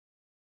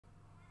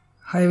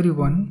Hi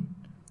everyone.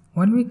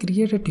 When we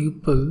create a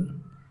tuple,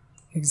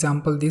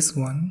 example this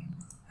one,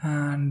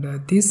 and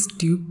this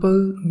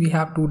tuple we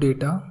have two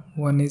data.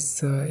 One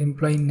is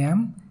employee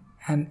name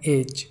and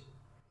age.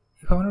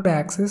 If I want to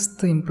access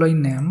the employee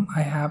name,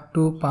 I have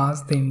to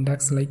pass the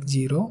index like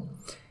 0.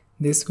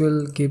 This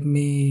will give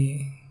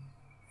me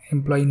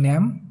employee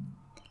name.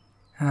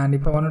 And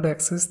if I wanted to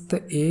access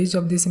the age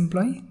of this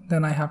employee,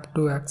 then I have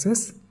to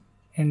access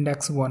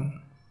index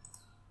 1.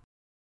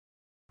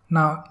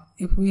 Now,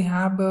 if we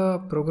have a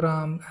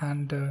program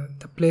and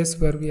the place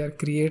where we are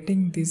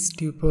creating this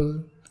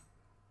tuple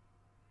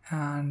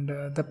and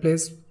the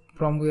place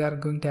from we are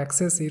going to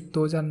access it,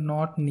 those are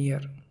not near.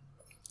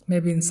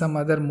 Maybe in some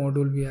other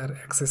module we are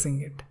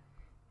accessing it.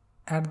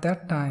 At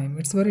that time,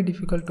 it's very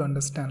difficult to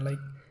understand, like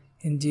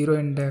in 0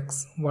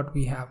 index, what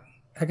we have.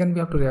 Again, we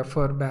have to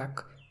refer back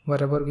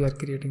wherever we are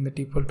creating the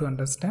tuple to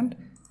understand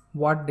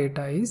what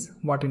data is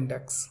what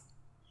index.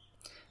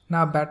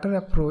 Now, a better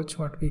approach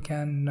what we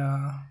can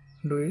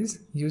do is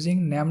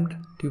using named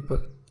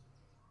tuple.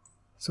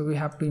 So we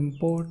have to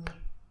import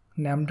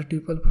named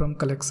tuple from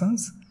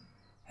collections,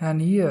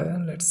 and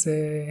here let's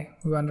say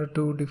we wanted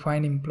to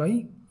define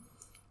employee.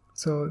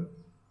 So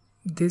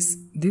this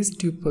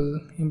tuple,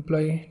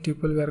 employee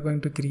tuple, we are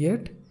going to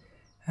create,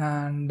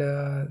 and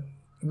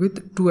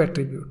with two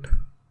attributes.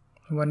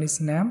 One is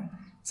name,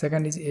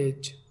 second is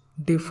age.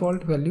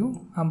 Default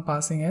value I'm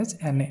passing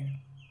as NA.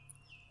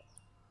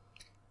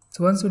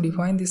 So once we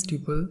define this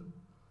tuple,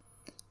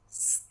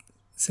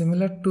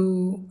 similar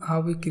to how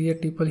we create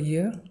tuple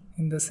here,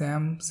 in the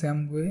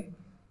same way,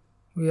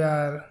 we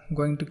are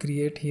going to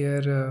create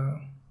here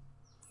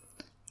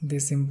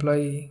this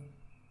employee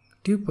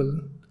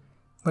tuple.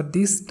 But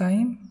this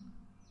time,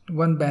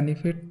 one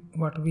benefit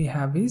what we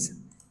have is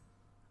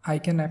I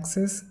can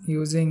access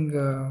using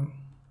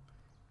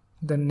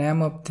the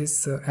name of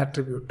this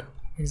attribute.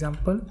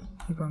 Example,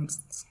 if I'm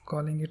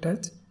calling it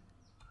as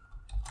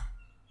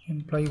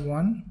employee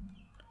 1,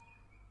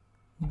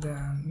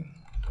 then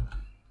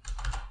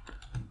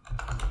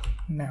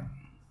name,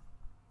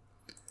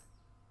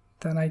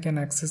 then I can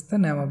access the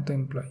name of the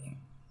employee.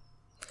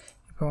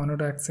 If I wanted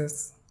to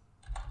access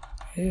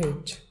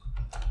age,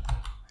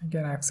 I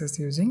can access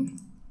using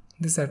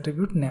this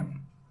attribute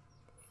name.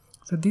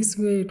 So this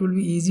way it will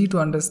be easy to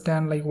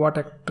understand like what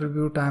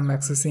attribute I am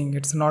accessing.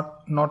 It's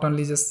not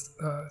only just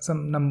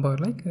some number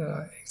like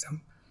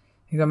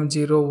example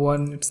 0,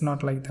 1, it's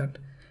not like that.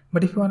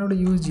 But if you wanted to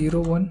use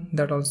 0, 1,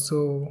 that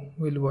also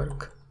will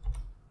work.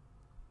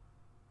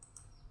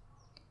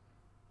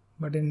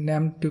 But in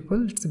named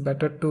tuple, it's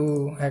better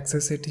to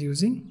access it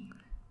using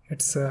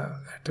its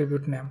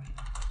attribute name.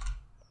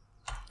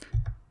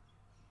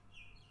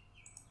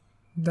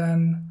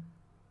 Then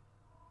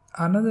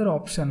another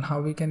option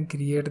how we can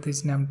create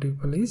this named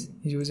tuple is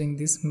using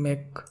this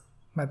make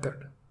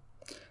method.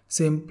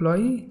 So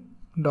employee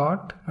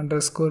dot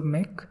underscore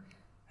make,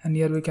 and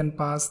here we can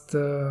pass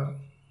the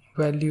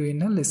value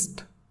in a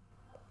list.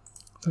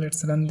 So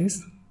let's run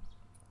this.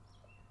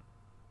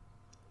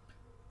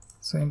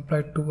 So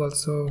employee 2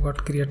 also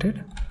got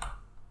created.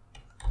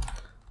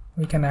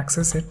 We can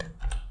access it.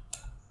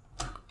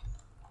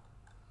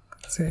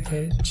 Say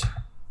age.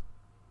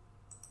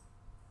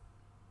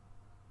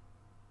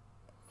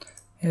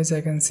 As I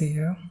can see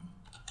here.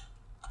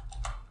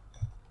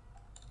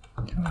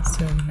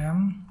 Say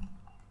name.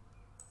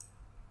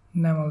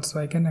 Name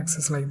also I can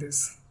access like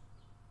this.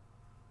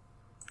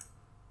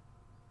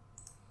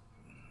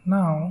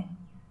 Now,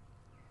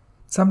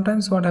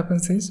 sometimes what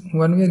happens is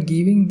when we are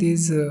giving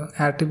this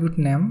attribute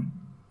name,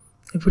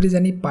 if it is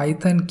any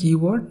Python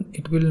keyword,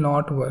 it will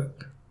not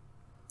work.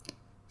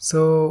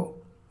 So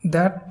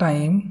that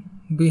time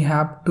we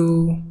have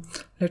to,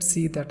 let's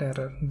see that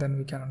error, then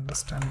we can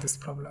understand this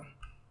problem.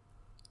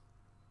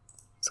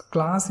 So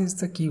class is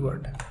the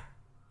keyword.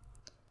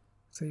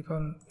 So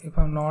if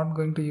I'm not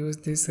going to use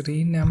this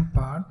rename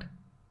part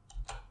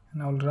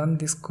and I'll run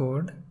this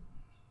code,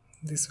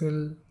 this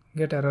will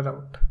get error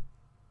out.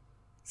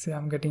 See,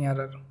 I'm getting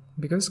error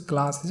because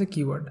class is a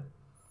keyword.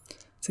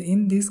 So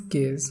in this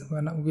case,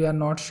 when we are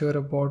not sure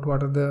about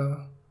what are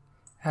the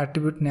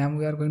attribute name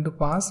we are going to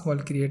pass while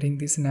creating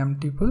this name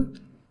tuple,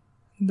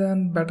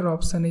 then better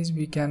option is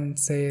we can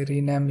say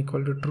rename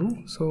equal to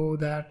true, so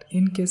that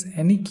in case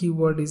any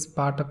keyword is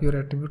part of your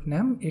attribute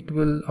name, it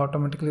will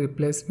automatically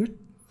replace with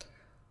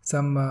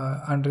some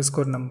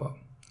underscore number.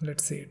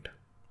 Let's see it.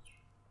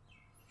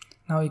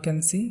 Now you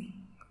can see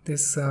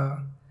this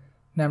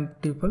name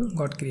tuple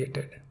got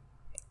created.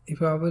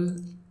 If I will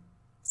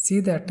see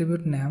the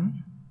attribute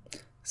name,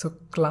 so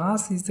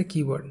class is the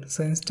keyword.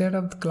 So instead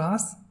of the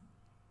class,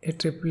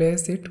 it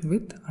replaces it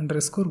with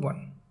underscore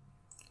 1.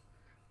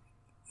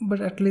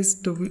 But at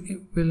least we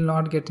will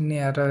not get any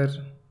error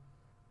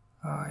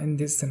in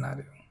this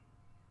scenario.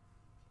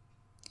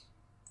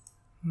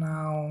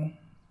 Now,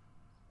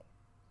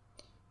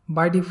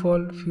 by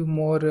default, few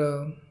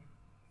more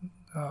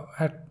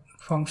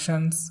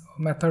functions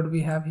method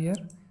we have here.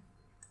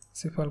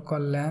 So if I'll call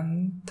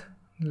length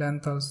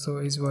also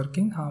is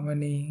working. How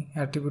many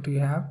attribute you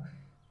have?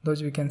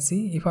 those we can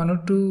see. If I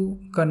want to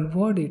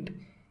convert it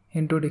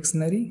into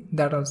dictionary,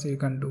 that also you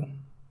can do.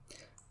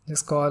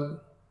 Just call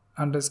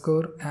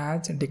underscore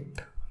as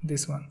dict,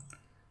 this one,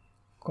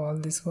 call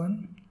this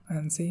one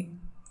and see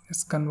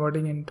it's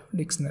converting into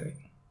dictionary.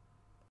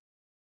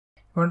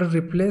 I want to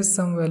replace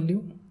some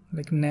value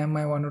like name.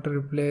 I want to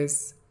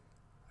replace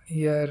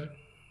here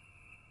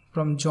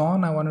from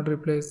John, I want to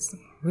replace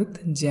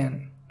with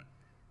Jane.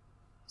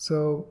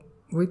 So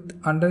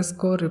with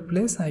underscore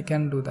replace I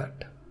can do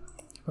that.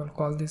 If I'll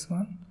call this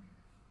one,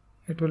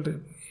 it will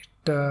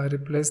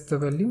replace the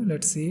value.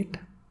 Let's see it.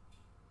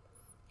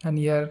 And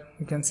here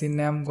you can see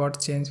name got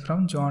changed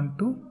from John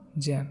to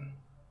Jane.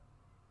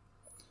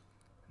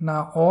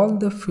 Now all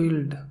the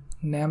field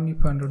name, if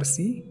you want to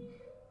see,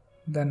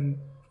 then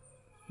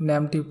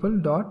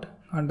namedtuple dot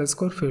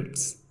underscore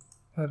fields.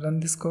 I run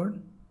this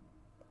code.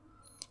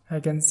 I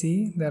can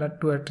see there are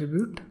two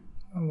attributes.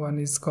 One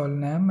is called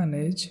name and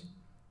age.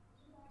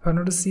 If I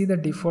want to see the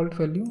default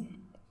value,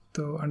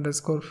 so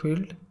underscore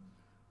field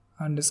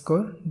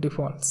underscore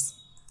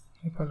defaults.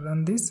 If I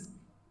run this,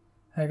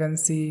 I can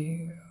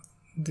see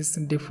this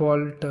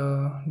default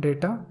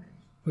data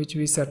which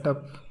we set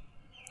up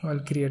while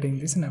creating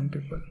this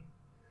namedtuple.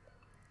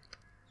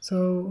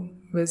 So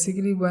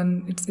basically,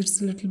 when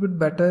it's a little bit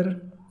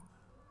better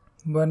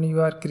when you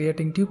are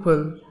creating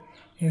tuple.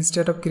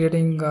 Instead of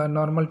creating a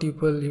normal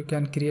tuple, you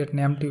can create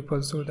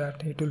namedtuple so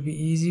that it will be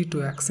easy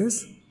to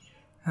access,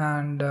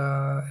 and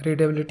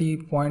readability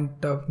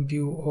point of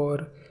view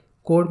or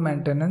code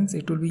maintenance,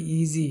 it will be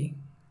easy.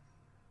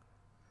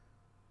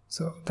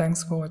 So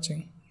thanks for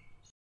watching.